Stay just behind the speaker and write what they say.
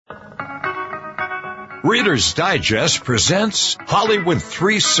Reader's Digest presents Hollywood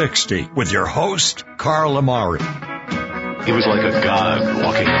 360 with your host, Carl Amari. He was like a god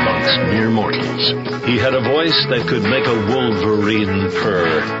walking amongst mere mortals. He had a voice that could make a wolverine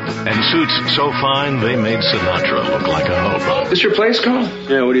purr, and suits so fine they made Sinatra look like a hobo. This your place, Carl?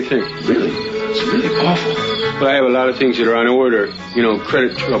 Yeah, what do you think? Really? It's really awful. But I have a lot of things that are on order. You know,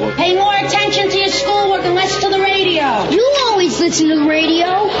 credit trouble. Pay more attention to your schoolwork and less to the radio. You always listen to the radio.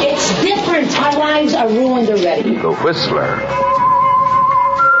 It's different. Our lives are ruined already. The Whistler.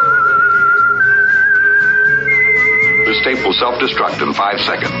 This tape will self-destruct in 5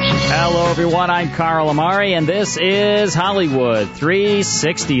 seconds. Hello, everyone. I'm Carl Amari, and this is Hollywood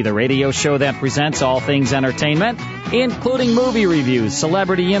 360, the radio show that presents all things entertainment, including movie reviews,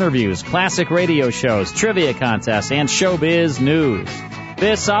 celebrity interviews, classic radio shows, trivia contests, and showbiz news.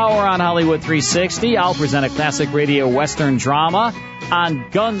 This hour on Hollywood 360, I'll present a classic radio Western drama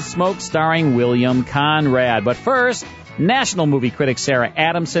on Gunsmoke starring William Conrad. But first, national movie critic Sarah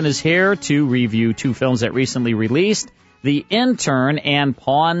Adamson is here to review two films that recently released, The Intern and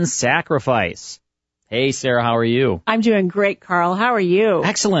Pawn Sacrifice. Hey, Sarah, how are you? I'm doing great, Carl. How are you?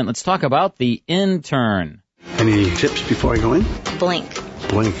 Excellent. Let's talk about The Intern. Any tips before I go in? Blink.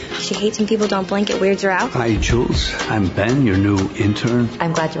 Blink. She hates when people don't blink. It weirds her out. Hi, Jules. I'm Ben, your new intern.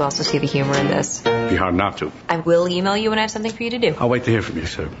 I'm glad you also see the humor in this. Be hard not to. I will email you when I have something for you to do. I'll wait to hear from you,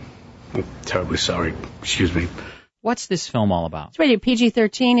 sir. I'm terribly sorry. Excuse me. What's this film all about? It's rated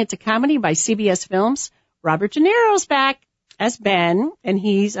PG-13. It's a comedy by CBS Films. Robert De Niro's back as Ben, and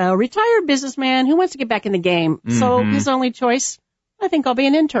he's a retired businessman who wants to get back in the game. Mm-hmm. So his only choice, I think I'll be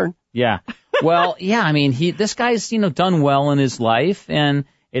an intern. Yeah. Well, yeah, I mean, this guy's, done well in his life, and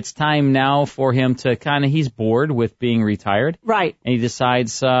it's time now for him to he's bored with being retired. Right. And he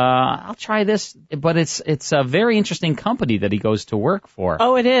decides, I'll try this, but it's a very interesting company that he goes to work for.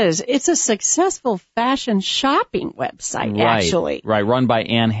 Oh, it is. It's a successful fashion shopping website, actually. Right, run by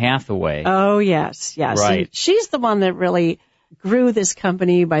Anne Hathaway. Oh, yes. Right. And she's the one that really grew this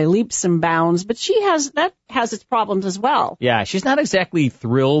company by leaps and bounds, but that has its problems as well. Yeah, she's not exactly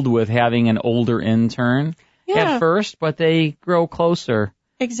thrilled with having an older intern at first, but they grow closer.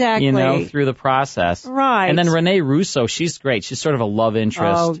 Exactly. Through the process. Right. And then Renee Russo, she's great. She's sort of a love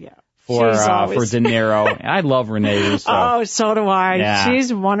interest for De Niro. I love Renee Russo. Oh, so do I. Yeah.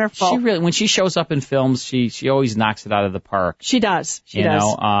 She's wonderful. She really, when she shows up in films, she always knocks it out of the park. She does. She does.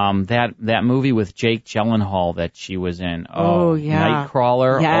 That movie with Jake Gyllenhaal that she was in. Oh, yeah.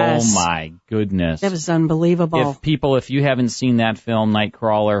 Nightcrawler. Yes. Oh, my goodness. That was unbelievable. If you haven't seen that film,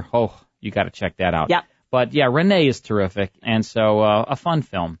 Nightcrawler, you got to check that out. Yeah. But, yeah, Renee is terrific, and so a fun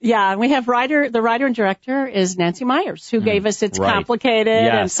film. Yeah, and we have the writer and director is Nancy Meyers, who gave us It's Complicated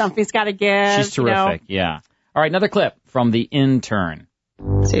and Something's Gotta Give. She's terrific, yeah. All right, another clip from The Intern.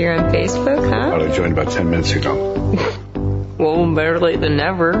 So you're on Facebook, huh? I joined about 10 minutes ago. Well, better late than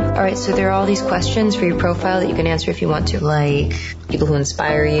never. All right, so there are all these questions for your profile that you can answer if you want to, like people who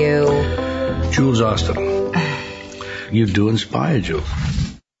inspire you. Jules Austin. You do inspire, Jules.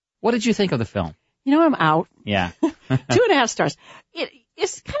 What did you think of the film? I'm out. Yeah. 2.5 stars.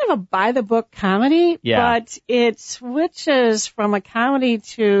 It's kind of a by-the-book comedy, but it switches from a comedy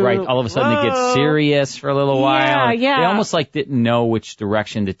to... Right, all of a sudden it gets serious for a little while. Yeah. They almost didn't know which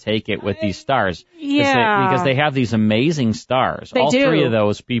direction to take it with these stars. Yeah. Because they have these amazing stars. They do. 3 of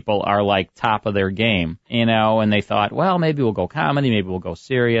those people are top of their game, and they thought, well, maybe we'll go comedy, maybe we'll go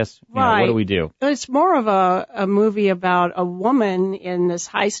serious. Right. What do we do? It's more of a movie about a woman in this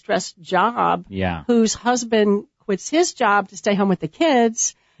high-stress job whose husband quits his job to stay home with the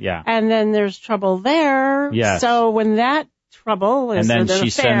kids. Yeah. And then there's trouble there. Yes. So when that trouble is and then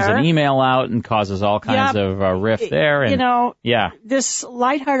she sends an email out and causes all kinds of rift there. And, this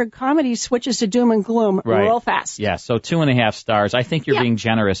lighthearted comedy switches to doom and gloom real fast. Yeah, so 2.5 stars. I think you're being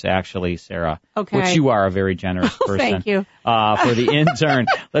generous, actually, Sarah. Okay. Which you are a very generous person. Thank you. For The Intern.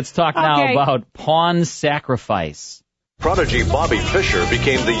 Let's talk now about Pawn Sacrifice. Prodigy Bobby Fischer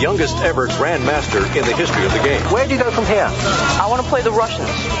became the youngest ever grandmaster in the history of the game. Where do you go from here? I want to play the Russians.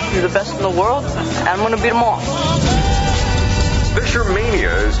 They're the best in the world, and I'm going to beat them all. Fischer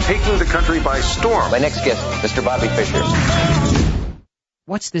Mania is taking the country by storm. My next guest, Mr. Bobby Fischer.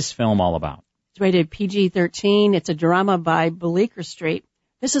 What's this film all about? It's rated PG-13. It's a drama by Bleecker Street.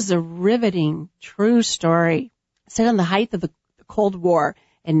 This is a riveting, true story set in the height of the Cold War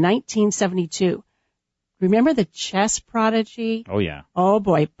in 1972. Remember the chess prodigy? Oh, yeah. Oh,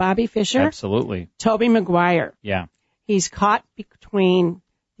 boy. Bobby Fischer? Absolutely. Tobey Maguire. Yeah. He's caught between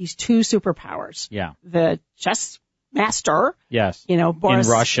these two superpowers. Yeah. The chess master. Yes. Boris.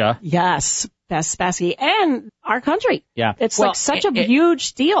 In Russia. Yes. Spassky and our country. Yeah. It's like such a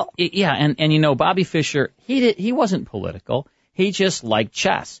huge deal. Yeah. And Bobby Fischer, he wasn't political. He just liked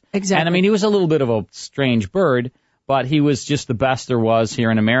chess. Exactly. And I mean, he was a little bit of a strange bird, but he was just the best there was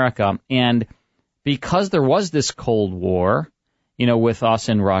here in America. And because there was this Cold War, with us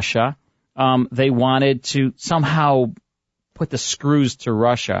in Russia, they wanted to somehow put the screws to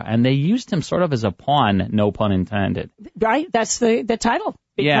Russia, and they used him sort of as a pawn, no pun intended. Right, that's the title,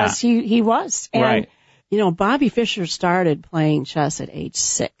 because he was. And, right. Bobby Fischer started playing chess at age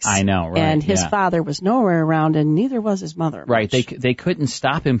 6. I know, right. And his father was nowhere around, and neither was his mother. Right, they couldn't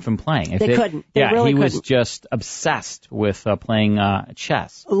stop him from playing. They couldn't. They really couldn't. He was just obsessed with playing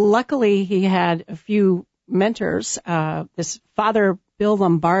chess. Luckily, he had a few mentors. This father, Bill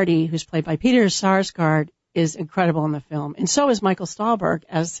Lombardi, who's played by Peter Sarsgaard, is incredible in the film. And so is Michael Stahlberg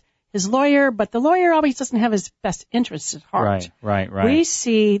as his lawyer, but the lawyer always doesn't have his best interests at heart. Right. We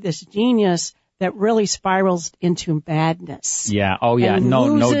see this genius that really spirals into madness. Yeah. Oh, yeah. And no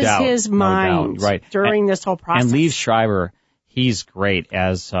loses doubt. his mind during this whole process. And Liev Schreiber, he's great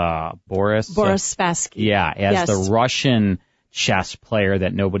as Boris Spassky. Yeah, as the Russian chess player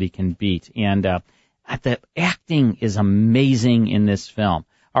that nobody can beat. And the acting is amazing in this film.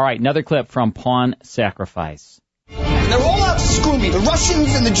 All right, another clip from Pawn Sacrifice. They're all out to screw me, the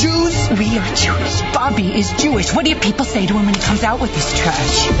Russians and the Jews. We are Jewish. Bobby is Jewish. What do your people say to him when he comes out with this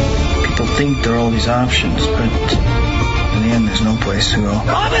trash? People think there are all these options, but in the end, there's no place to go.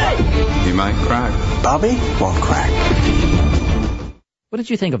 Bobby! He might crack. Bobby won't crack. What did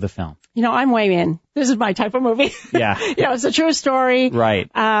you think of the film? I'm way in. This is my type of movie. Yeah. It's a true story.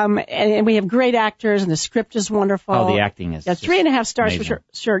 Right. And we have great actors, and the script is wonderful. Oh, the acting is 3.5 stars amazing. for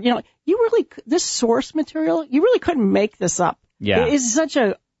sure. You really, this source material, you really couldn't make this up. Yeah. It is such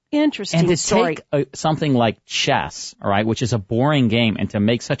a interesting story. And to take something like chess, all right, which is a boring game, and to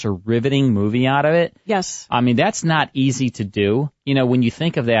make such a riveting movie out of it. Yes. I mean, that's not easy to do. When you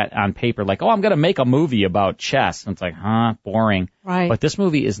think of that on paper, like, I'm going to make a movie about chess. And it's like, boring. Right. But this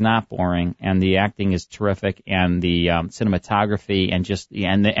movie is not boring, and the acting is terrific, and the cinematography,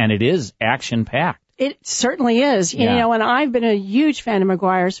 and it is action-packed. It certainly is. Yeah. And I've been a huge fan of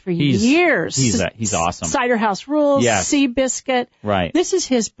McGuire's for years. He's awesome. Cider House Rules, yes. Seabiscuit. Right. This is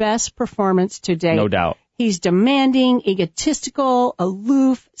his best performance to date. No doubt. He's demanding, egotistical,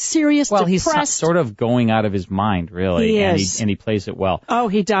 aloof, serious, depressed. He's sort of going out of his mind, really. He is. And he plays it well. Oh,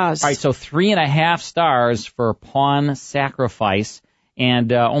 he does. All right, so 3.5 stars for Pawn Sacrifice,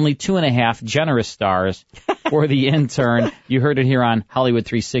 and only 2.5 generous stars for The Intern. You heard it here on Hollywood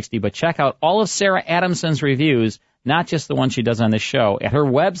 360, but check out all of Sarah Adamson's reviews, not just the one she does on this show, at her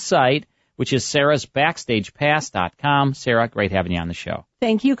website, which is sarahsbackstagepass.com. Sarah, great having you on the show.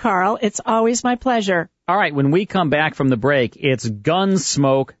 Thank you, Carl. It's always my pleasure. All right, when we come back from the break, it's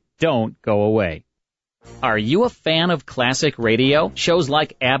Gunsmoke. Don't go away. Are you a fan of classic radio? Shows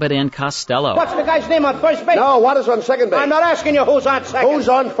like Abbott and Costello. What's the guy's name on first base? No, what is on second base? I'm not asking you who's on second. Who's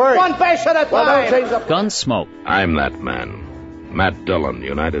on first? One base at a time. Well, don't change the... Gunsmoke. I'm that man. Matt Dillon,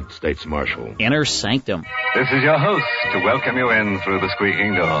 United States Marshal. Inner Sanctum. This is your host to welcome you in through the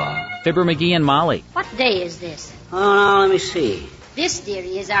squeaking door. Fibber McGee and Molly. What day is this? Oh, now, let me see. This,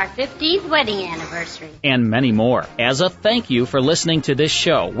 dearie, is our 15th wedding anniversary. And many more. As a thank you for listening to this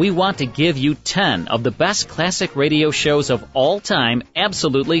show, we want to give you 10 of the best classic radio shows of all time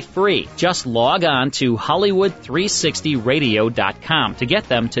absolutely free. Just log on to Hollywood360radio.com to get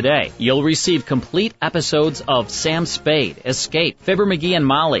them today. You'll receive complete episodes of Sam Spade, Escape, Fibber McGee and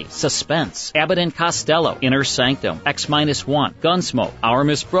Molly, Suspense, Abbott and Costello, Inner Sanctum, X-1, Gunsmoke, Our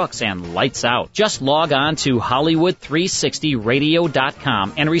Miss Brooks, and Lights Out. Just log on to Hollywood360radio.com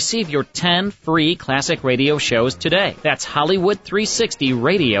and receive your 10 free classic radio shows today. That's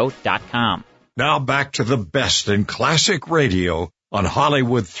Hollywood360radio.com. Now back to the best in classic radio on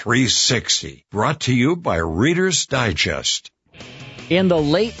Hollywood 360, brought to you by Reader's Digest. In the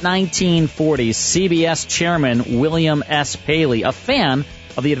late 1940s, CBS chairman William S. Paley, a fan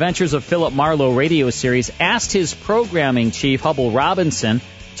of the Adventures of Philip Marlowe radio series, asked his programming chief, Hubble Robinson,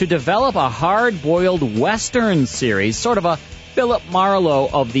 to develop a hard-boiled Western series, sort of a Philip Marlowe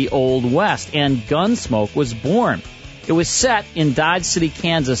of the Old West, and Gunsmoke was born. It was set in Dodge City,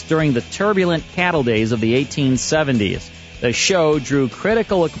 Kansas during the turbulent cattle days of the 1870s. The show drew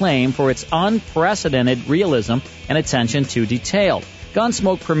critical acclaim for its unprecedented realism and attention to detail.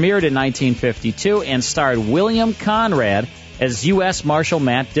 Gunsmoke premiered in 1952 and starred William Conrad as U.S. Marshal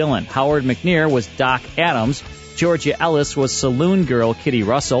Matt Dillon. Howard McNear was Doc Adams. Georgia Ellis was saloon girl Kitty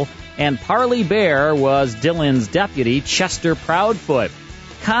Russell. And Parley Bear was Dillon's deputy, Chester Proudfoot.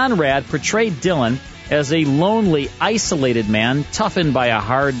 Conrad portrayed Dillon as a lonely, isolated man toughened by a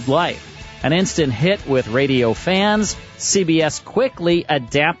hard life. An instant hit with radio fans, CBS quickly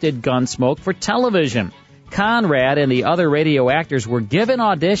adapted Gunsmoke for television. Conrad and the other radio actors were given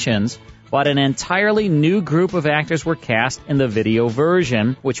auditions, but an entirely new group of actors were cast in the video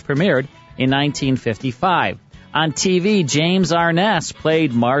version, which premiered in 1955. On TV, James Arness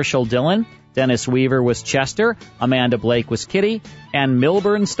played Marshall Dillon, Dennis Weaver was Chester, Amanda Blake was Kitty, and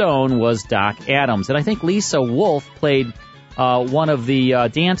Milburn Stone was Doc Adams. And I think Lisa Wolfe played one of the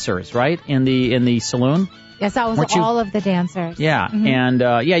dancers, right, in the saloon. Yes, that was all of the dancers. Yeah, and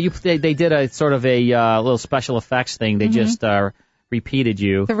they did a sort of a little special effects thing. They just repeated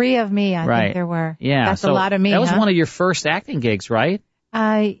you. 3 of me, I think there were. Yeah, that's a lot of me. That was one of your first acting gigs, right?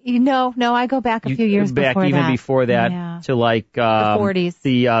 No, I go back a few years before even that. Before that to like the 40s,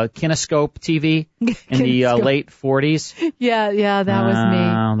 the Kinescope TV in the late 40s. Yeah, that was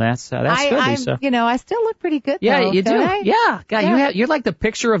me. That's good, Lisa. I still look pretty good. Yeah, though, you do. Yeah, God, you're like the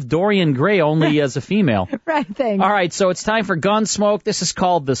picture of Dorian Gray, only as a female. Right. Thanks. All right, so it's time for Gunsmoke. This is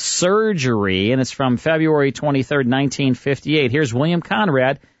called The Surgery, and it's from February 23rd, 1958. Here's William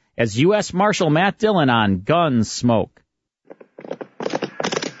Conrad as U.S. Marshal Matt Dillon on Gunsmoke.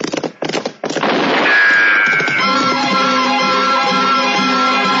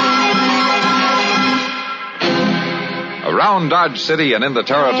 Around Dodge City and in the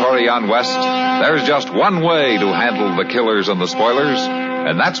territory on West, there's just one way to handle the killers and the spoilers,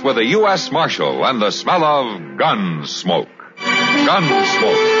 and that's with a U.S. Marshal and the smell of Gunsmoke.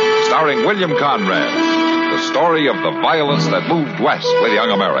 Gunsmoke, starring William Conrad, the story of the violence that moved west with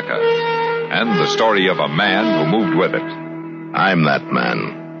young America, and the story of a man who moved with it. I'm that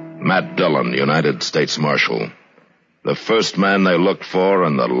man, Matt Dillon, United States Marshal. The first man they look for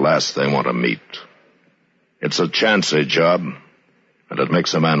and the last they want to meet. It's a chancy job, and it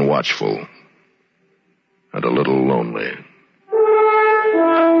makes a man watchful and a little lonely.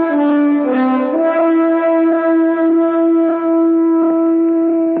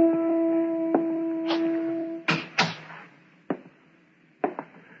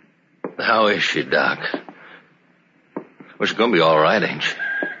 How is she, Doc? Well, she's gonna be all right, ain't she?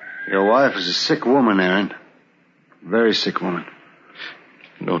 Your wife is a sick woman, Aaron. Very sick woman.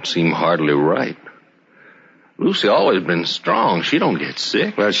 Don't seem hardly right. Lucy always been strong. She don't get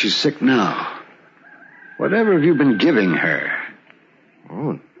sick. Well, she's sick now. Whatever have you been giving her?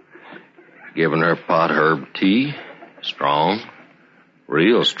 Oh, giving her pot herb tea. Strong.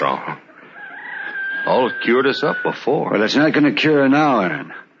 Real strong. All cured us up before. Well, it's not going to cure her now,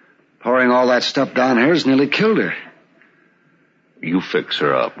 Aaron. Pouring all that stuff down here has nearly killed her. You fix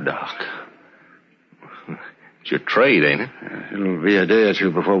her up, Doc. It's your trade, ain't it? It'll be a day or two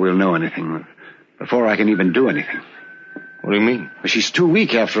before we'll know anything. Before I can even do anything. What do you mean? Well, she's too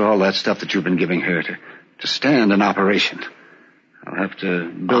weak after all that stuff that you've been giving her to stand an operation. I'll have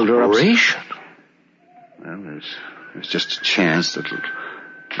to build her up. Operation? Well, there's just a chance that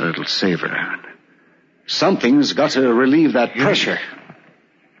it'll save her, Aaron. Something's got to relieve that pressure.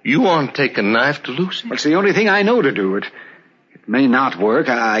 You want to take a knife to Lucy? Well, it's the only thing I know to do. It may not work.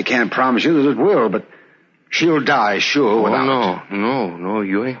 I can't promise you that it will, but she'll die, sure. No,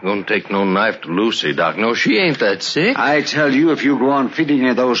 you ain't gonna take no knife to Lucy, Doc. No, she ain't that sick. I tell you, if you go on feeding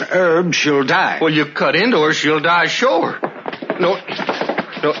her those herbs, she'll die. Well, you cut into her, she'll die, sure. No,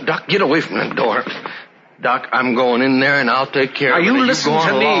 Doc, get away from that door. Doc, I'm going in there and I'll take care of her. Now, you listen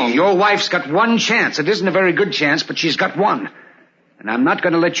to me. Along. Your wife's got one chance. It isn't a very good chance, but she's got one. And I'm not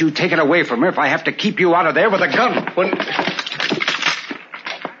going to let you take it away from her if I have to keep you out of there with a gun.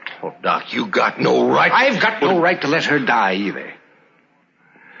 Oh, Doc, you got no right. I've got no right to let her die either.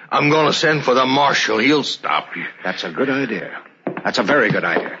 I'm going to send for the marshal. He'll stop you. That's a good idea. That's a very good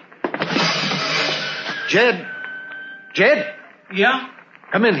idea. Jed? Yeah?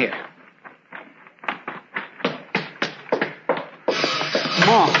 Come in here.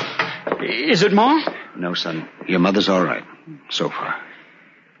 Ma. Is it Ma? No, son. Your mother's all right. So far.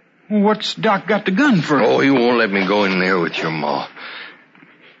 What's Doc got the gun for? Oh, he won't let me go in there with your Ma.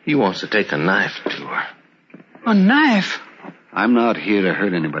 He wants to take a knife to her. A knife? I'm not here to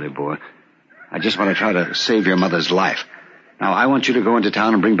hurt anybody, boy. I just want to try to save your mother's life. Now, I want you to go into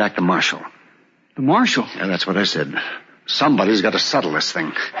town and bring back the marshal. The marshal? Yeah, that's what I said. Somebody's got to settle this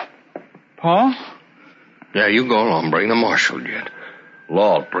thing. Paul? Yeah, you go along. Bring the marshal, Jed.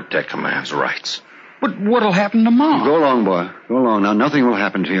 Law'll protect a man's rights. But what'll happen to Ma? Go along, boy. Go along. Now, nothing will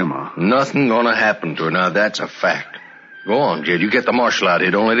happen to your Ma. Nothing gonna happen to her. Now, that's a fact. Go on, Jed. You get the marshal out here.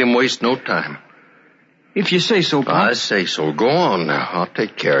 Don't let him waste no time. If you say so, Paul. I say so. Go on now. I'll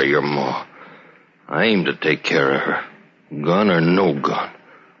take care of your Ma. I aim to take care of her. Gun or no gun.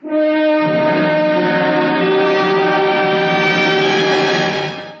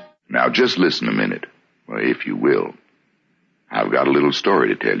 Now just listen a minute, if you will. I've got a little story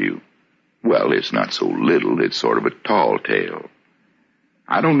to tell you. Well, it's not so little, it's sort of a tall tale.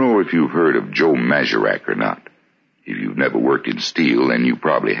 I don't know if you've heard of Joe Mazurak or not. If you've never worked in steel, then you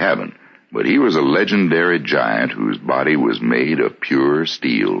probably haven't. But he was a legendary giant whose body was made of pure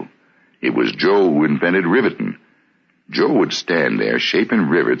steel. It was Joe who invented riveting. Joe would stand there shaping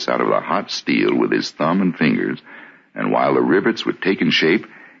rivets out of the hot steel with his thumb and fingers, and while the rivets were taking shape,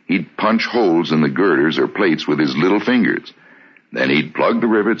 he'd punch holes in the girders or plates with his little fingers. Then he'd plug the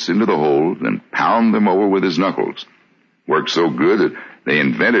rivets into the holes and pound them over with his knuckles. Worked so good that they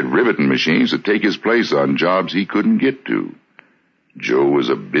invented riveting machines to take his place on jobs he couldn't get to. Joe was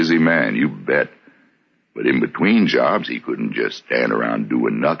a busy man, you bet. But in between jobs, he couldn't just stand around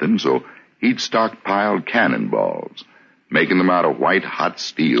doing nothing, so he'd stockpiled cannonballs, making them out of white hot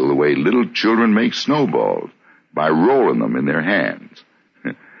steel the way little children make snowballs, by rolling them in their hands.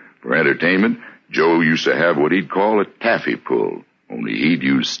 For entertainment, Joe used to have what he'd call a taffy pull, only he'd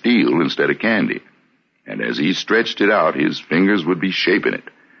use steel instead of candy. And as he stretched it out, his fingers would be shaping it.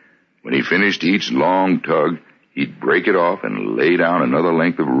 When he finished each long tug, he'd break it off and lay down another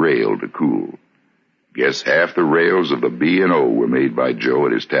length of rail to cool. Guess half the rails of the B&O were made by Joe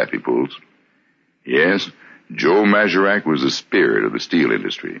at his taffy pulls. Yes, Joe Mazurak was the spirit of the steel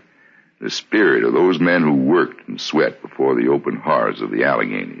industry, the spirit of those men who worked and sweat before the open hearths of the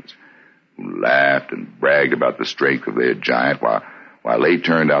Alleghenies, who laughed and bragged about the strength of their giant while they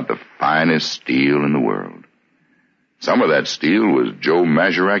turned out the finest steel in the world. Some of that steel was Joe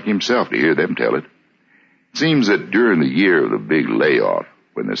Mazurak himself, to hear them tell it. It seems that during the year of the big layoff,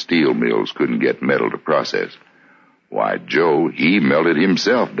 when the steel mills couldn't get metal to process, why, Joe, he melted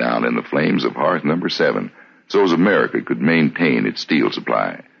himself down in the flames of hearth number 7 so as America could maintain its steel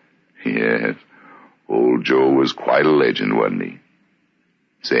supply. Yes, old Joe was quite a legend, wasn't he?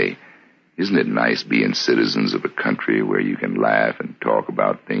 Say, isn't it nice being citizens of a country where you can laugh and talk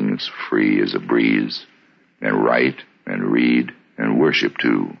about things free as a breeze, and write and read and worship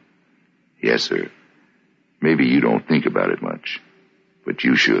too? Yes, sir. Maybe you don't think about it much, but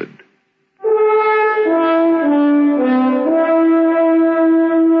you should.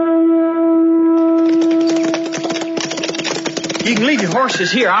 You can leave your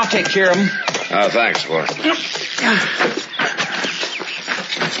horses here. I'll take care of them. Oh, thanks, boy.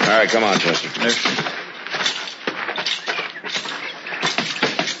 All right, come on, Chester.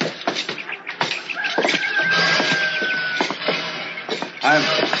 I'm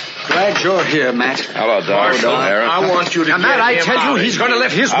glad you're here, Matt. Hello, Doc. Marshal, I want you to now, get Matt, I him tell out you, of he's here. going to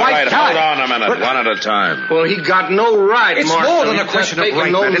let his All wife right, die. hold on a minute. One at a time. Well, he got no right, It's Marshal. more than a He's question just of right,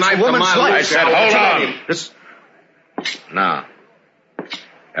 taking no Matt. It's a knife to woman's my life. I said, hold on. This... Now,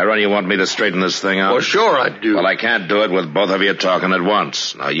 Aaron, you want me to straighten this thing out? Well, sure I do. Well, I can't do it with both of you talking at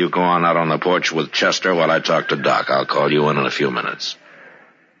once. Now, you go on out on the porch with Chester while I talk to Doc. I'll call you in a few minutes.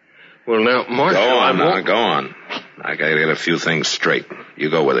 Well, now, Marshal, Go on, now, go on. I gotta get a few things straight. You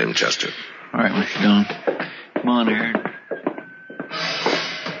go with him, Chester. All right, what's you doing? Come on, Aaron.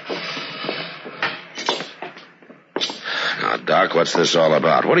 Now, Doc, what's this all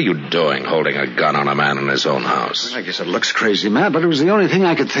about? What are you doing holding a gun on a man in his own house? Well, I guess it looks crazy, Matt, but it was the only thing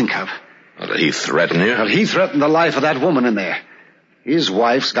I could think of. Well, did he threaten you? Well, he threatened the life of that woman in there. His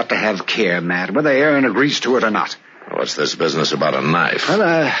wife's got to have care, Matt, whether Aaron agrees to it or not. What's this business about a knife?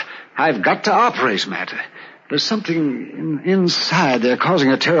 Well, I've got to operate, Matt. There's something inside there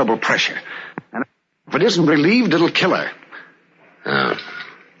causing a terrible pressure. And if it isn't relieved, it'll kill her. Oh.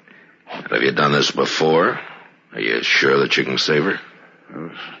 Have you done this before? Are you sure that you can save her?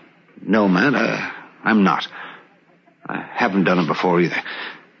 No, man, I'm not. I haven't done it before either.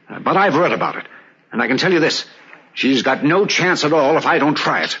 But I've read about it. And I can tell you this. She's got no chance at all if I don't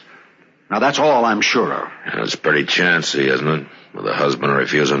try it. Now, that's all I'm sure of. That's pretty chancy, isn't it? With the husband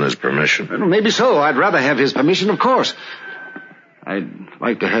refusing his permission. Well, maybe so. I'd rather have his permission, of course. I'd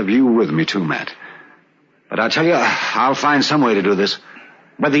like to have you with me, too, Matt. But I'll tell you, I'll find some way to do this.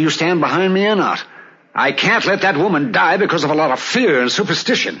 Whether you stand behind me or not. I can't let that woman die because of a lot of fear and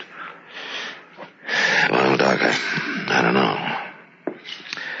superstition. Well, Doc, I don't know.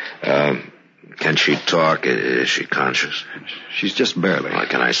 Can she talk? Is she conscious? She's just barely. Well,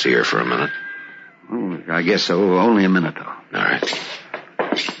 can I see her for a minute? Oh, I guess so. Only a minute, though. All right.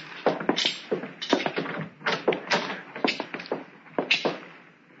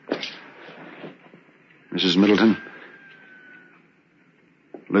 Mrs. Middleton?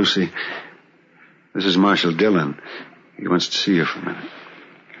 Lucy? This is Marshal Dillon. He wants to see you for a minute.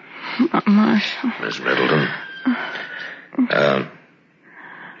 Marshal. Miss Middleton.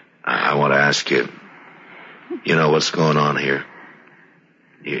 I want to ask you, you know what's going on here?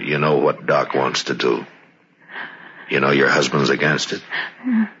 You know what Doc wants to do. You know your husband's against it.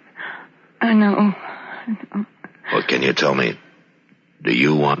 I know. Well, can you tell me, do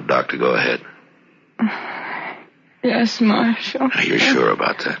you want Doc to go ahead? Yes, Marshal. Are you sure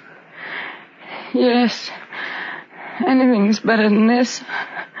about that? Yes. Anything's better than this.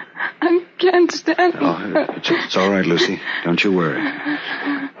 I can't stand it. Oh, it's all right, Lucy. Don't you worry.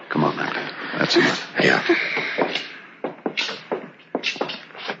 Come on, Matt. That's enough. Yeah.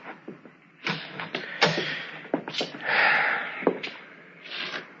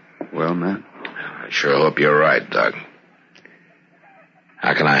 Well, Matt? I sure hope you're right, Doc.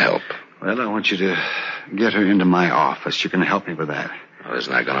 How can I help? Well, I want you to get her into my office. You can help me with that. Well,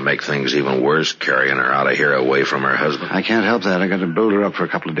 isn't that going to make things even worse, carrying her out of here away from her husband? I can't help that. I got to build her up for a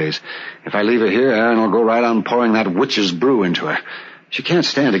couple of days. If I leave her here, Aaron will go right on pouring that witch's brew into her. She can't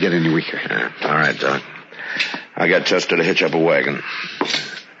stand to get any weaker. Yeah. All right, Doc. I got Chester to hitch up a wagon.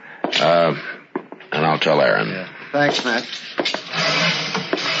 And I'll tell Aaron. Yeah. Thanks, Matt.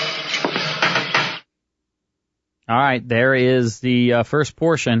 All right, there is the first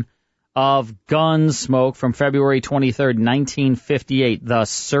portion of Gunsmoke from February 23rd, 1958, The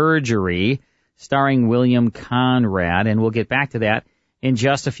Surgery, starring William Conrad, and we'll get back to that in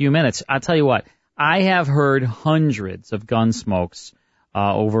just a few minutes. I'll tell you what, I have heard hundreds of Gunsmokes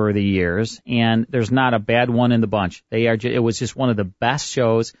over the years, and there's not a bad one in the bunch. It was just one of the best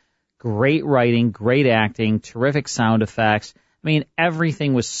shows, great writing, great acting, terrific sound effects. I mean,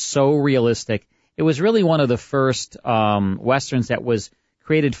 everything was so realistic. It was really one of the first Westerns that was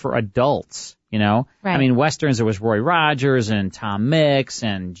created for adults, you know? Right. I mean, Westerns, there was Roy Rogers and Tom Mix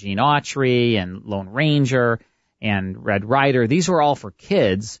and Gene Autry and Lone Ranger and Red Ryder. These were all for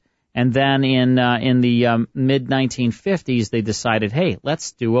kids. And then in the mid-1950s, they decided, hey,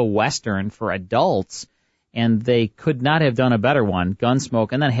 let's do a Western for adults. And they could not have done a better one,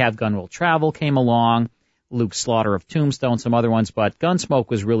 Gunsmoke. And then Have Gun Will Travel came along, Luke Slaughter of Tombstone, some other ones. But Gunsmoke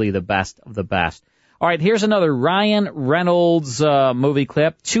was really the best of the best. All right, here's another Ryan Reynolds movie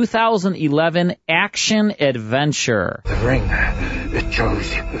clip, 2011 action adventure. The ring, it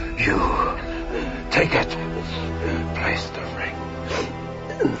chose you. Take it. Place the ring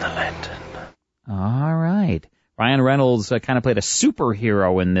in the lantern. All right. Ryan Reynolds kind of played a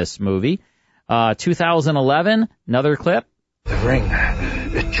superhero in this movie. 2011, another clip. The ring,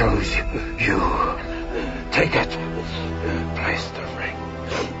 it chose you. Take it. Place the ring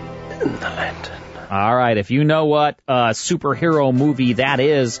in the lantern. All right, if you know what superhero movie that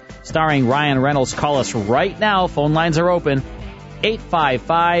is, starring Ryan Reynolds, call us right now. Phone lines are open.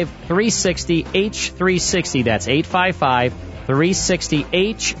 855-360-H360. That's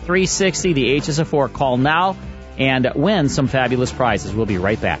 855-360-H360. The H is a 4. Call now and win some fabulous prizes. We'll be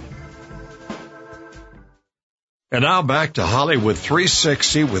right back. And now back to Hollywood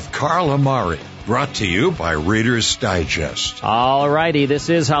 360 with Carl Amari, brought to you by Reader's Digest. All righty, this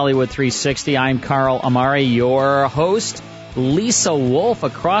is Hollywood 360. I'm Carl Amari, your host. Lisa Wolf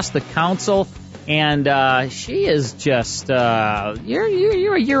across the console, and she is just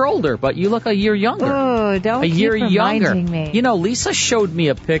you're a year older, but you look a year younger. Oh, don't a keep year reminding younger. me. You know, Lisa showed me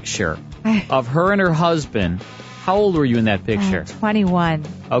a picture of her and her husband. How old were you in that picture? 21.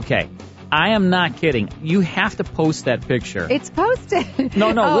 Okay. I am not kidding. You have to post that picture. It's posted.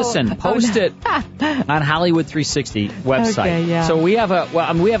 No, listen. Post it on Hollywood 360 website. Okay, yeah. So we have a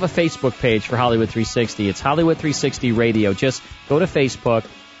Facebook page for Hollywood 360. It's Hollywood 360 Radio. Just go to Facebook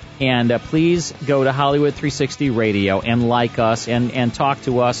and please go to Hollywood 360 Radio and like us and talk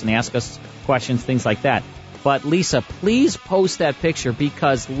to us and ask us questions, things like that. But Lisa, please post that picture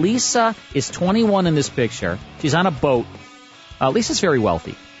because Lisa is 21 in this picture. She's on a boat. Lisa's very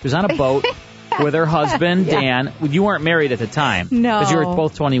wealthy. She was on a boat with her husband, Dan. You weren't married at the time. No. Because you were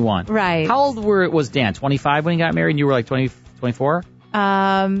both 21. Right. How old was Dan? 25 when he got married and you were like 24?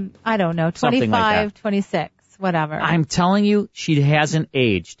 I don't know. 25, Something like that. 26, whatever. I'm telling you, she hasn't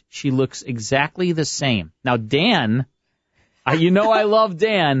aged. She looks exactly the same. Now, Dan, you know I love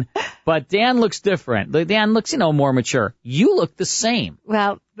Dan, but Dan looks different. Dan looks, more mature. You look the same.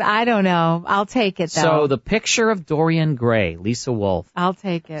 Well, I don't know. I'll take it, though. So the picture of Dorian Gray, Lisa Wolf. I'll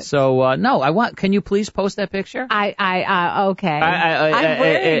take it. So, can you please post that picture? Okay. I'm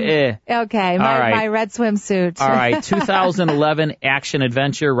wearing, okay, my red swimsuit. All right, 2011 action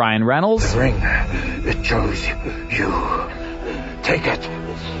adventure, Ryan Reynolds. The ring, it chose you. Take it.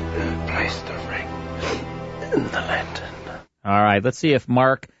 Place the ring in the lantern. All right, let's see if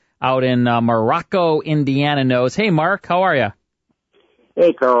Mark out in Morocco, Indiana knows. Hey, Mark, how are you?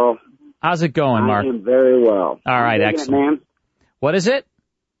 Hey, Carl. How's it going, Mark? I am very well. All right, excellent. Man. What is it?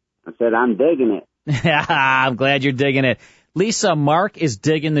 I said I'm digging it. I'm glad you're digging it. Lisa, Mark is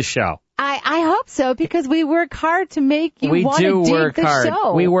digging the show. I hope so, because we work hard to make you want to dig the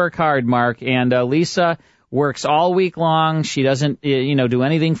show. We work hard, Mark. And Lisa works all week long. She doesn't, do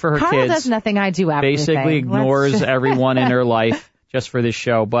anything for her Carl kids. Carl does nothing. I do everything. Basically ignores everyone in her life just for this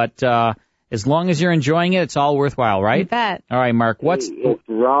show. But as long as you're enjoying it, it's all worthwhile, right? You bet. All right, Mark. It's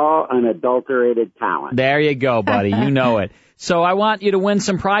raw, unadulterated talent. There you go, buddy. You know it. So I want you to win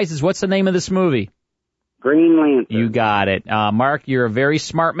some prizes. What's the name of this movie? Green Lantern. You got it. Mark, you're a very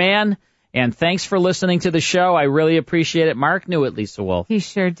smart man. And thanks for listening to the show. I really appreciate it. Mark knew it, Lisa Wolf. He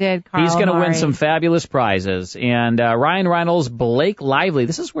sure did, Carl. He's going to win some fabulous prizes. And Ryan Reynolds, Blake Lively.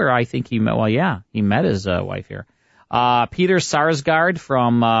 This is where I think he met. Well, yeah, he met his wife here. Peter Sarsgaard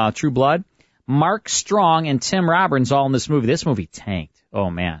from True Blood. Mark Strong and Tim Robbins all in this movie. This movie tanked. Oh,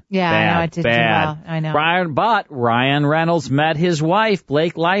 man. Yeah, bad, I know. It did bad. well. I know. Ryan Reynolds met his wife,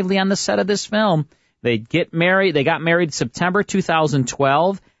 Blake Lively, on the set of this film. They got married September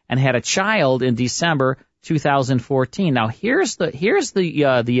 2012 and had a child in December 2014. Now, here's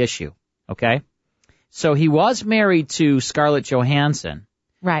the issue, okay? So he was married to Scarlett Johansson.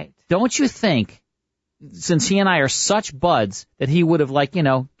 Right. Don't you think, since he and I are such buds, that he would have,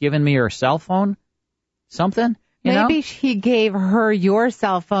 given me her cell phone? Something? Maybe he gave her your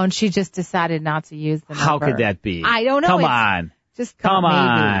cell phone. She just decided not to use the number. How could that be? I don't know. Come on. Just come on,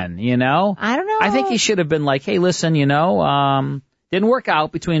 I don't know. I think he should have been like, hey, listen, didn't work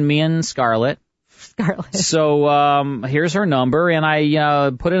out between me and Scarlett. So here's her number, and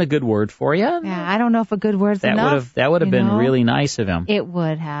I put in a good word for you. Yeah, I don't know if a good word's enough. That would have been really nice of him. It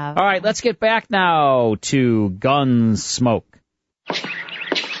would have. All right, let's get back now to Gunsmoke.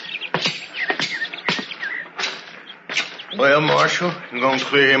 Well, Marshal, you going to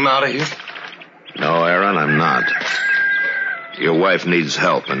clear him out of here? No, Aaron, I'm not. Your wife needs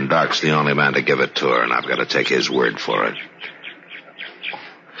help, and Doc's the only man to give it to her, and I've got to take his word for it.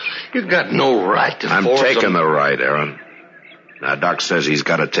 You got no right to I'm force taking him. the right, Aaron. Now, Doc says he's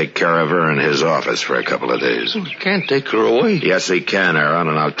got to take care of her in his office for a couple of days. He can't take her away. Yes, he can, Aaron,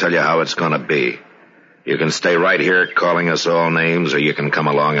 and I'll tell you how it's going to be. You can stay right here calling us all names, or you can come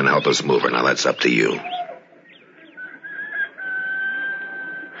along and help us move her. Now, that's up to you.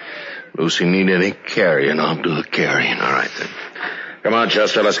 Lucy need any carrying, I'll do the carrying. All right, then. Come on,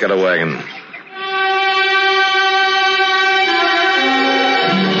 Chester, let's get a wagon.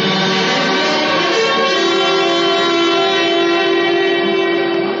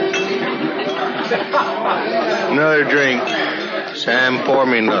 Another drink. Sam, pour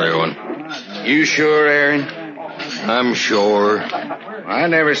me another one. You sure, Aaron? I'm sure. I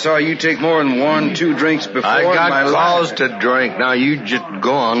never saw you take more than 1-2 drinks before I in my got cause life. to drink. Now you just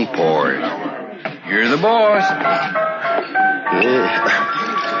go on, pour it. You're the boss.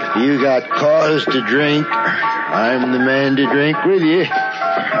 You got cause to drink. I'm the man to drink with you.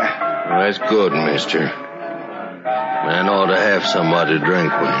 Well, that's good, mister. Man ought to have somebody to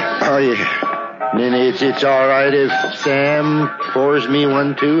drink with. Oh, yeah. Then it's all right if Sam pours me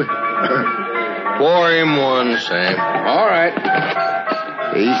one, too? Pour him one, Sam. All right.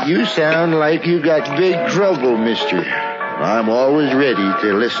 Hey, you sound like you got big trouble, mister. I'm always ready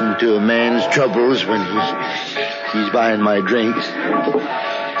to listen to a man's troubles when he's buying my drinks.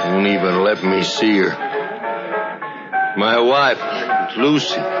 Won't even let me see her. My wife,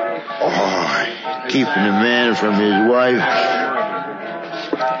 Lucy. Oh, keeping a man from his wife.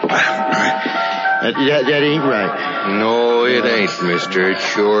 That ain't right. No, it ain't, mister. It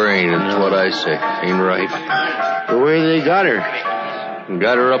sure ain't. It's what I say. Ain't right. Where they got her?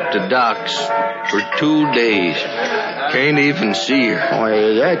 Got her up to Doc's for 2 days. Can't even see her.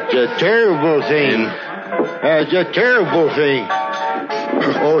 Why, that's a terrible thing. That's a terrible thing.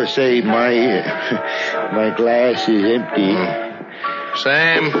 Oh, say, my glass is empty.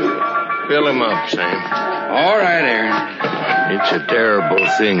 Sam, fill him up, Sam. All right, Aaron. It's a terrible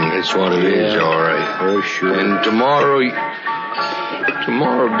thing. It's what it is, all right. Oh, sure. And tomorrow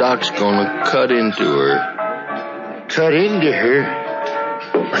Doc's gonna cut into her. Cut into her?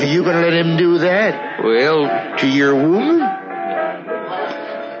 Are you gonna let him do that? Well, to your woman?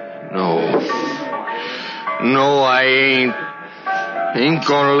 No, I ain't. Ain't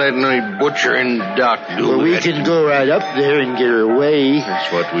gonna let no butchering Doc do Well, we that. can go right up there and get her away.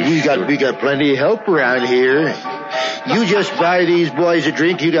 That's what we got plenty of help around here. You just buy these boys a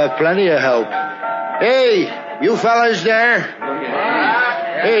drink, you got plenty of help. Hey, you fellas there?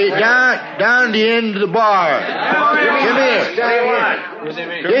 Hey, down the end of the bar. Come here.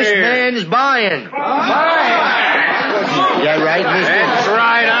 This man's buying. Is that right, mister? That's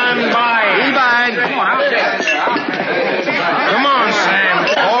right, I'm buying. He's buying. Come on, Sam.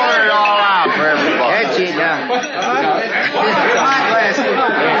 Pour it all out for everybody. That's it now.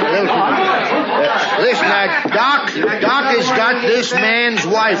 this man's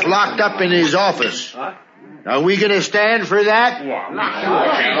wife locked up in his office. Are we going to stand for that? Well,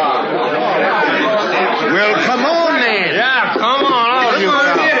 come on, then. Yeah, come on, all you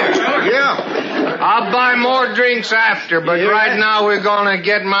fellas. Yeah. I'll buy more drinks after, but right now we're going to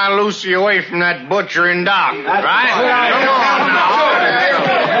get my Lucy away from that butcher and Doc. Right? Come on now.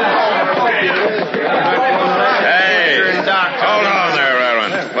 Hey, hold on there,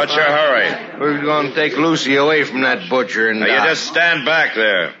 Aaron. What's your hurry? We're going to take Lucy away from that butcher and Now, Doc. you just stand back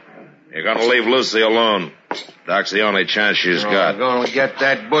there. You're going to leave Lucy alone. Doc's the only chance she's got. We're going to get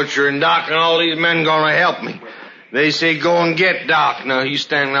that butcher and Doc, and all these men going to help me. They say go and get Doc. Now, he's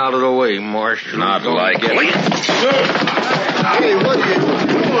standing out of the way, Marshal. Not likely. Hey, what are you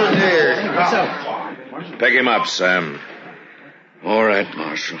doing there? What's up? Pick him up, Sam. All right,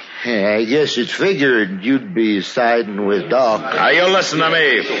 Marshal. Hey, I guess it's figured you'd be siding with Doc. Now, you listen to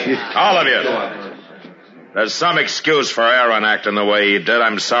me. All of you. There's some excuse for Aaron acting the way he did.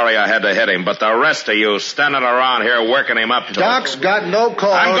 I'm sorry I had to hit him. But the rest of you standing around here working him up to Doc's got no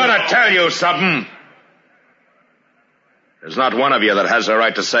cause. I'm going to tell you something. There's not one of you that has the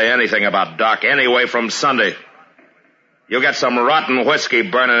right to say anything about Doc anyway from Sunday. You get some rotten whiskey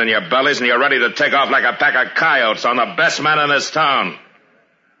burning in your bellies and you're ready to take off like a pack of coyotes on the best man in this town.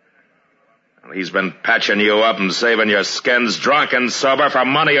 Well, he's been patching you up and saving your skins drunk and sober for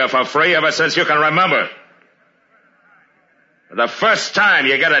money or for free ever since you can remember. The first time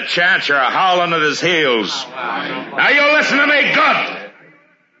you get a chance, you're howling at his heels. Now you listen to me good.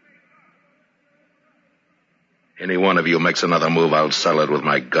 Any one of you makes another move, I'll settle it with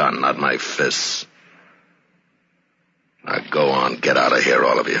my gun, not my fists. Now go on, get out of here,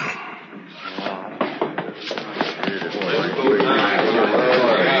 all of you.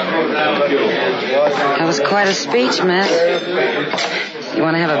 That was quite a speech, Matt. You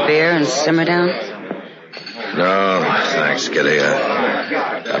want to have a beer and simmer down? No, thanks, Kitty.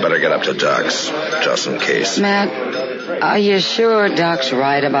 I better get up to Doc's, just in case. Matt, are you sure Doc's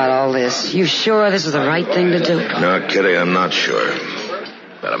right about all this? You sure this is the right thing to do? No, Kitty, I'm not sure.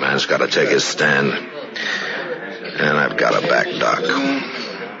 But a man's got to take his stand. And I've got to back Doc.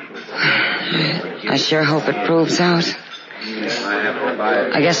 I sure hope it proves out.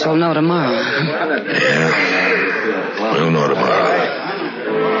 I guess we'll know tomorrow. Yeah, we'll know tomorrow.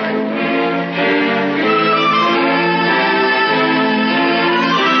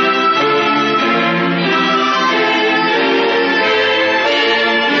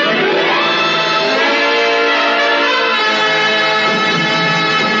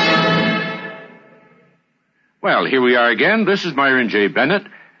 Well, here we are again. This is Myron J. Bennett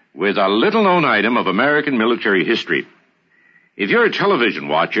with a little-known item of American military history. If you're a television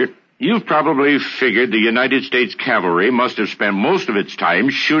watcher, you've probably figured the United States cavalry must have spent most of its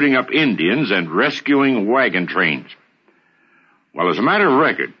time shooting up Indians and rescuing wagon trains. Well, as a matter of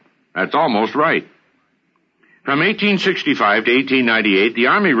record, that's almost right. From 1865 to 1898, the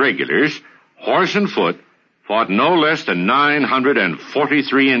Army regulars, horse and foot, fought no less than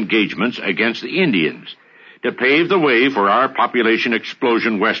 943 engagements against the Indians to pave the way for our population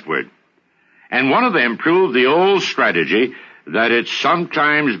explosion westward. And one of them proved the old strategy that it's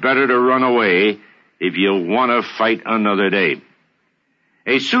sometimes better to run away if you want to fight another day.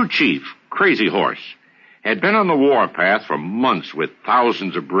 A Sioux chief, Crazy Horse, had been on the warpath for months with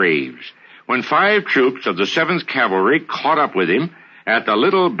thousands of braves when 5 troops of the 7th Cavalry caught up with him at the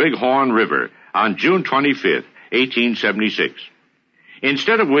Little Bighorn River on June 25th, 1876.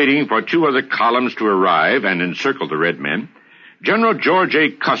 Instead of waiting for 2 other columns to arrive and encircle the red men, General George A.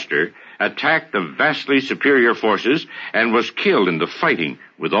 Custer attacked the vastly superior forces and was killed in the fighting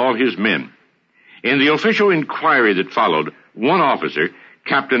with all his men. In the official inquiry that followed, one officer,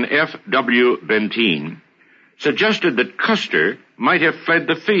 Captain F. W. Benteen, suggested that Custer might have fled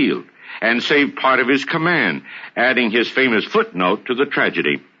the field and saved part of his command, adding his famous footnote to the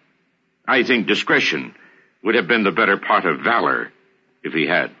tragedy. I think discretion would have been the better part of valor if he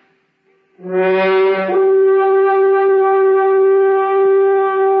had.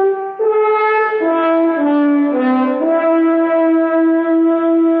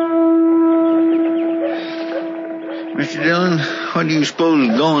 Mr. Dillon, what do you suppose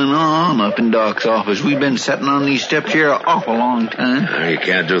is going on up in Doc's office? We've been sitting on these steps here an awful long time. You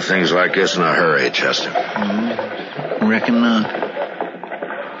can't do things like this in a hurry, Chester. Reckon not.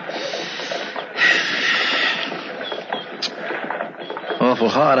 Awful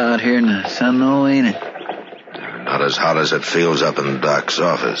hot out here in the sun, though, ain't it? Not as hot as it feels up in Doc's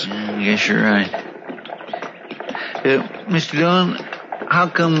office. Guess you're right. Mr. Dillon, how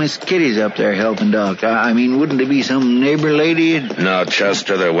come Miss Kitty's up there helping Doc? I mean, wouldn't there be some neighbor lady? No,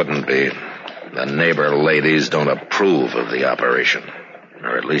 Chester, there wouldn't be. The neighbor ladies don't approve of the operation.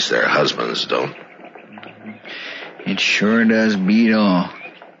 Or at least their husbands don't. It sure does beat all.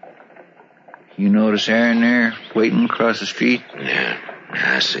 You notice Aaron there, waiting across the street? Yeah,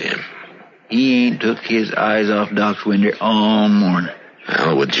 I see him. He ain't took his eyes off Doc's window all morning.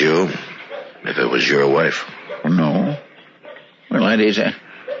 Well, would you? If it was your wife? No. Well, that is a...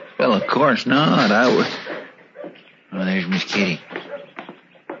 Well, of course not. I would... Oh, there's Miss Kitty.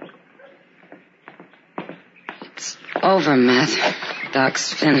 It's over, Matt.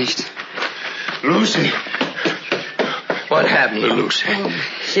 Doc's finished. Lucy. What happened to Lucy? Oh,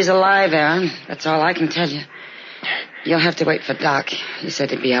 she's alive, Aaron. That's all I can tell you. You'll have to wait for Doc. He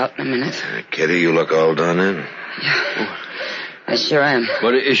said he'd be out in a minute. Kitty, you look all done in. Yeah. I sure am.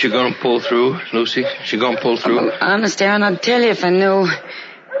 What, is she going to pull through, Lucy? Is she going to pull through? Honest, Aaron, I'd tell you if I knew.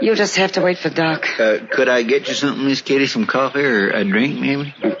 You just have to wait for Doc. Could I get you something, Miss Kitty? Some coffee or a drink,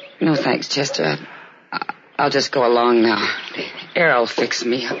 maybe? No, thanks, Chester. I'll just go along now. The air will fix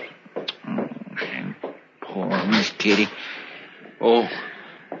me up. Oh, poor Miss Kitty. Oh,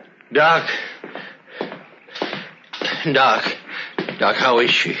 Doc. Doc, how is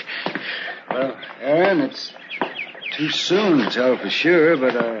she? Well, Aaron, it's too soon to tell for sure,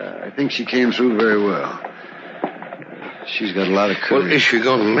 but I think she came through very well. She's got a lot of courage. Well, is she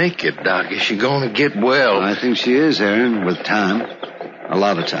going to make it, Doc? Is she going to get well? I think she is, Aaron, with time. A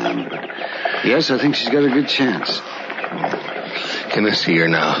lot of time. But yes, I think she's got a good chance. Can I see her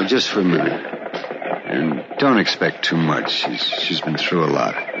now? But just for a minute. And don't expect too much. She's been through a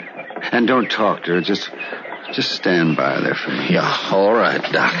lot. And don't talk to her. Just stand by there for me. Yeah, all right,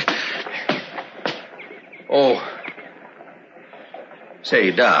 Doc. Oh.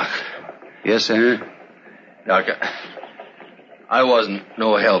 Say, Doc. Yes, Aaron? Doc, I wasn't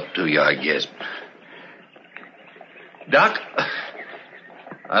no help to you, I guess. Doc,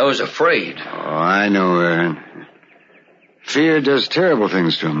 I was afraid. Oh, I know, Aaron. Fear does terrible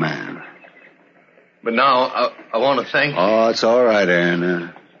things to a man. But now, I want to thank you. Oh, it's all right,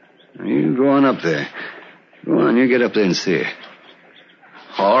 Aaron. You go on up there. Go on, you get up there and see her.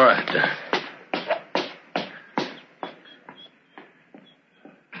 All right, Doc.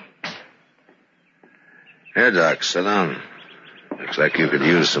 Here, Doc, sit down. Looks like you could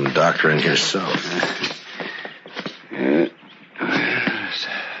use some doctoring yourself.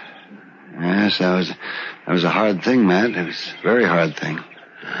 Yes, that was a hard thing, Matt. It was a very hard thing.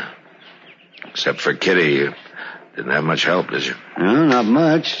 Except for Kitty, you didn't have much help, did you? No, not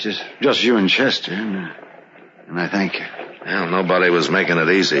much. Just you and Chester. And I thank you. Well, nobody was making it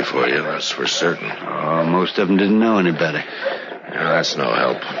easy for you, that's for certain. Oh, most of them didn't know any better. Yeah, that's no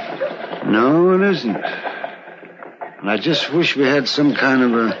help. No, it isn't. And I just wish we had some kind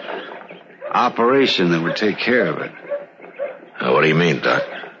of a operation that would take care of it. What do you mean, Doc?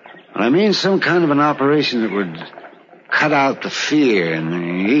 Well, I mean some kind of an operation that would cut out the fear and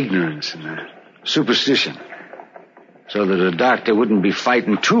the ignorance and the superstition, so that a doctor wouldn't be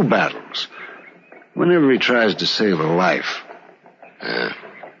fighting two battles whenever he tries to save a life. Yeah.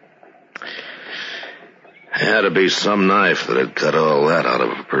 Had to be some knife that'd cut all that out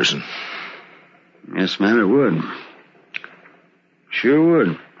of a person. Yes, ma'am, it would. Sure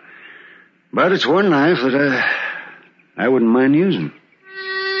would. But it's one knife that I wouldn't mind using.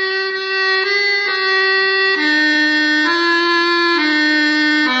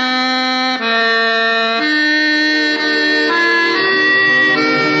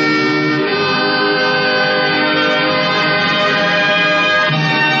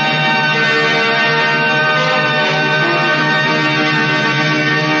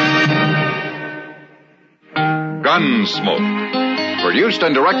 Gunsmoke. Produced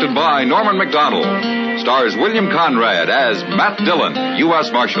and directed by Norman McDonald. Stars William Conrad as Matt Dillon,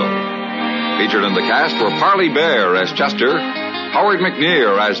 U.S. Marshal. Featured in the cast were Parley Bear as Chester, Howard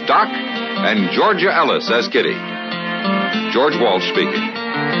McNear as Doc, and Georgia Ellis as Kitty. George Walsh speaking.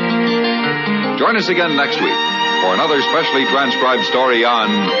 Join us again next week for another specially transcribed story on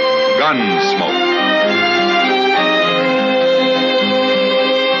Gunsmoke.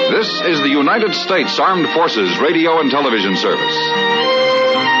 This is the United States Armed Forces Radio and Television Service.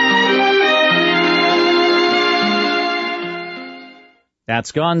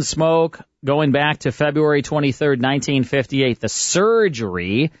 That's Gunsmoke, going back to February 23rd, 1958. The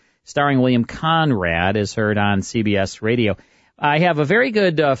Surgery, starring William Conrad, is heard on CBS Radio. I have a very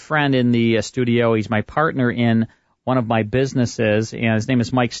good friend in the studio. He's my partner in one of my businesses, and his name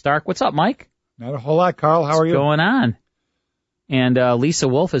is Mike Stark. What's up, Mike? Not a whole lot, Carl. How are you? What's going on? And Lisa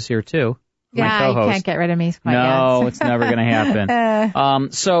Wolf is here, too. Yeah, you can't get rid of me quite yet. No, it's never going to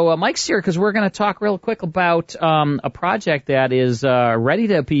happen. So Mike's here because we're going to talk real quick about a project that is ready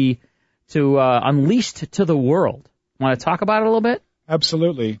to be to unleashed to the world. Want to talk about it a little bit?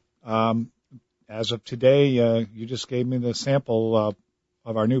 Absolutely. As of today, you just gave me the sample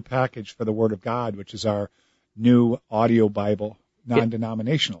of our new package for the Word of God, which is our new audio Bible,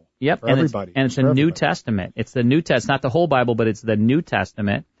 non-denominational. Yep, for everybody. It's a New Testament. It's the New Testament, not the whole Bible, but it's the New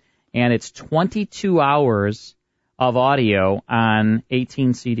Testament, and it's 22 hours of audio on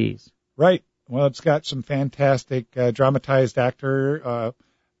 18 CDs. Right. Well, it's got some fantastic dramatized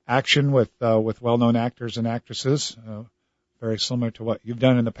action with well-known actors and actresses, very similar to what you've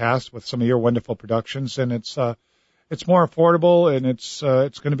done in the past with some of your wonderful productions, and it's more affordable, and it's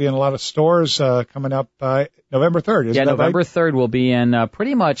going to be in a lot of stores coming up November 3rd. Isn't that November right? 3rd will be in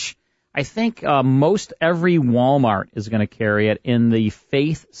pretty much, I think most every Walmart is going to carry it in the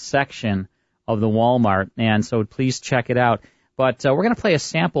faith section of the Walmart, and so please check it out. But we're going to play a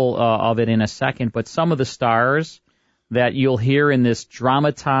sample of it in a second, but some of the stars that you'll hear in this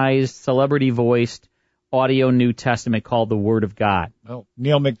dramatized, celebrity-voiced audio New Testament called the Word of God. Well,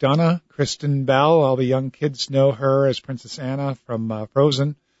 Neil McDonough, Kristen Bell, all the young kids know her as Princess Anna from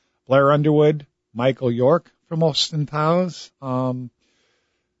Frozen, Blair Underwood, Michael York from Austin Powers,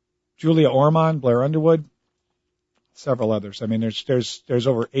 Julia Ormond, Blair Underwood, several others. I mean, there's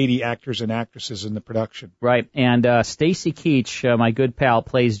over 80 actors and actresses in the production. Right, and Stacy Keach, my good pal,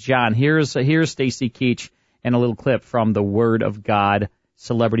 plays John. Here's Stacy Keach and a little clip from the Word of God,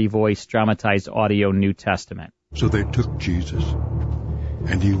 celebrity voice, dramatized audio New Testament. So they took Jesus,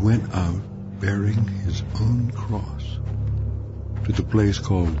 and he went out bearing his own cross to the place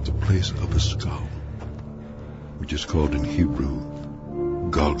called the place of a skull, which is called in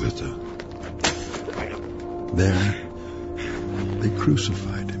Hebrew Golgotha. There they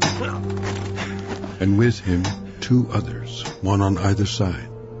crucified him, and with him 2 others, one on either side,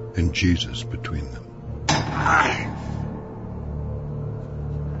 and Jesus between them.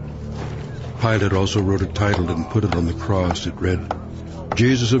 Pilate also wrote a title and put it on the cross. It read,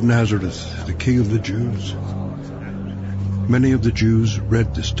 Jesus of Nazareth, the King of the Jews. Many of the Jews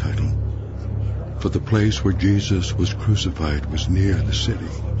read this title, for the place where Jesus was crucified was near the city,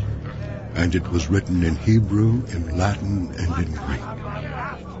 and it was written in Hebrew, in Latin, and in Greek.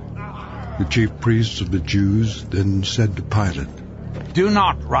 The chief priests of the Jews then said to Pilate, Do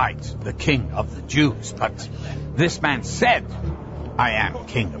not write the King of the Jews, but this man said, I am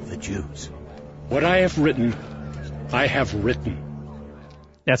King of the Jews. What I have written, I have written.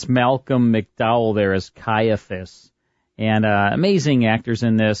 That's Malcolm McDowell there as Caiaphas. And amazing actors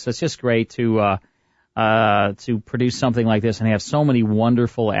in this. It's just great to produce something like this and have so many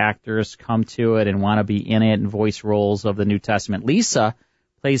wonderful actors come to it and want to be in it and voice roles of the New Testament. Lisa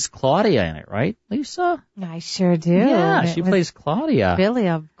plays Claudia in it, right, Lisa? I sure do. Yeah, she plays Claudia. Really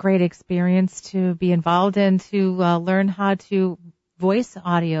a great experience to be involved in, to learn how to voice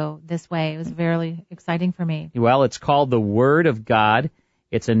audio this way. It was very exciting for me. Well, it's called the Word of God.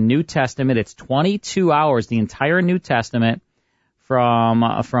 It's a New Testament. It's 22 hours, the entire New Testament from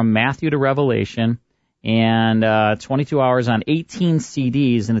Matthew to Revelation, and 22 hours on 18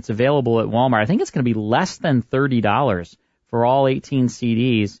 CDs, and it's available at Walmart. I think it's going to be less than $30 for all 18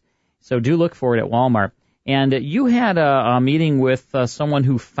 CDs, so do look for it at Walmart. And you had a meeting with someone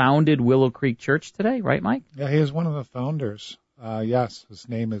who founded Willow Creek Church today, right, Mike? Yeah, he is one of the founders. Yes, his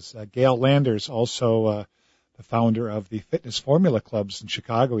name is Gail Landers, also the founder of the Fitness Formula Clubs in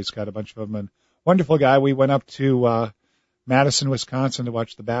Chicago. He's got a bunch of them, and wonderful guy. We went up to Madison, Wisconsin to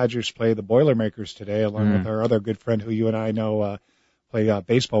watch the Badgers play the Boilermakers today, along with our other good friend who you and I know play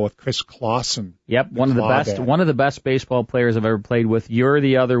baseball with, Chris Clausen. Yep, one of the best baseball players I've ever played with. You're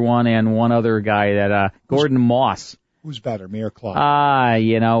the other one, and one other guy that Gordon Moss. Who's better, me or Clausen?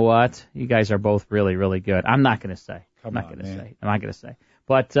 You know what? You guys are both really, really good. I'm not going to say. I'm not going to say.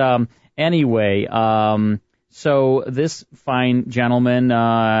 But anyway, so this fine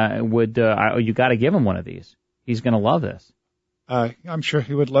gentleman would you got to give him one of these. He's going to love this. I'm sure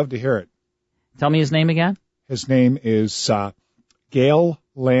he would love to hear it. Tell me his name again. His name is Gail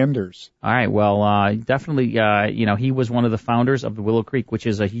Landers. All right. Well, definitely. He was one of the founders of the Willow Creek, which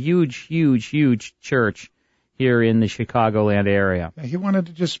is a huge, huge, huge church here in the Chicagoland area. He wanted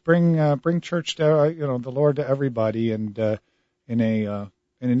to just bring church to the Lord to everybody, and in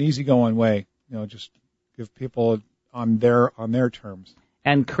an easygoing way. Just give people on their terms.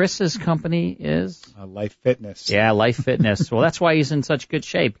 And Chris's company is Life Fitness. Yeah, Life Fitness. Well, that's why he's in such good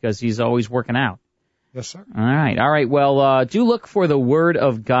shape, because he's always working out. Yes, sir. All right. Well, do look for the Word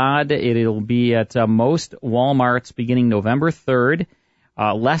of God. It'll be at most Walmarts beginning November 3rd.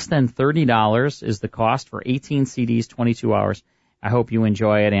 Less than $30 is the cost for 18 CDs, 22 hours. I hope you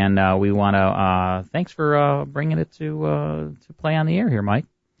enjoy it, and we want to thanks for bringing it to play on the air here, Mike.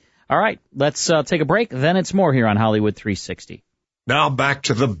 All right, let's take a break. Then it's more here on Hollywood 360. Now back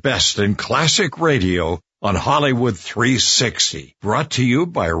to the best in classic radio on Hollywood 360, brought to you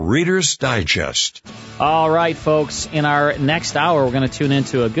by Reader's Digest. All right, folks, in our next hour, we're going to tune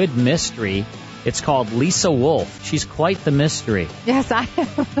into a good mystery. It's called Lisa Wolf. She's quite the mystery. Yes, I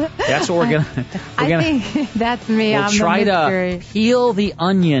am. That's what we're going to... I think that's me. We'll I'm try the mystery. to peel the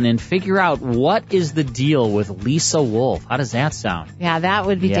onion and figure out what is the deal with Lisa Wolf. How does that sound? Yeah, that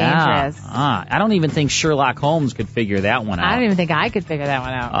would be dangerous. I don't even think Sherlock Holmes could figure that one out. I don't even think I could figure that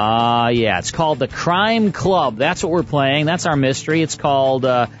one out. Yeah, it's called The Crime Club. That's what we're playing. That's our mystery. It's called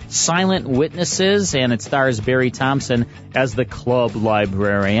Silent Witnesses, and it stars Barry Thompson as the club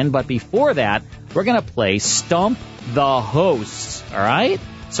librarian. But before that, we're going to play Stump the Host, all right?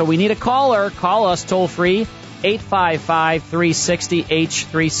 So we need a caller. Call us toll-free,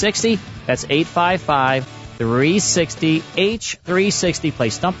 855-360-H360. That's 855-360-H360. Play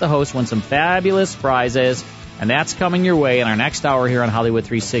Stump the Host, win some fabulous prizes, and that's coming your way in our next hour here on Hollywood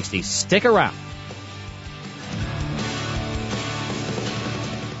 360. Stick around.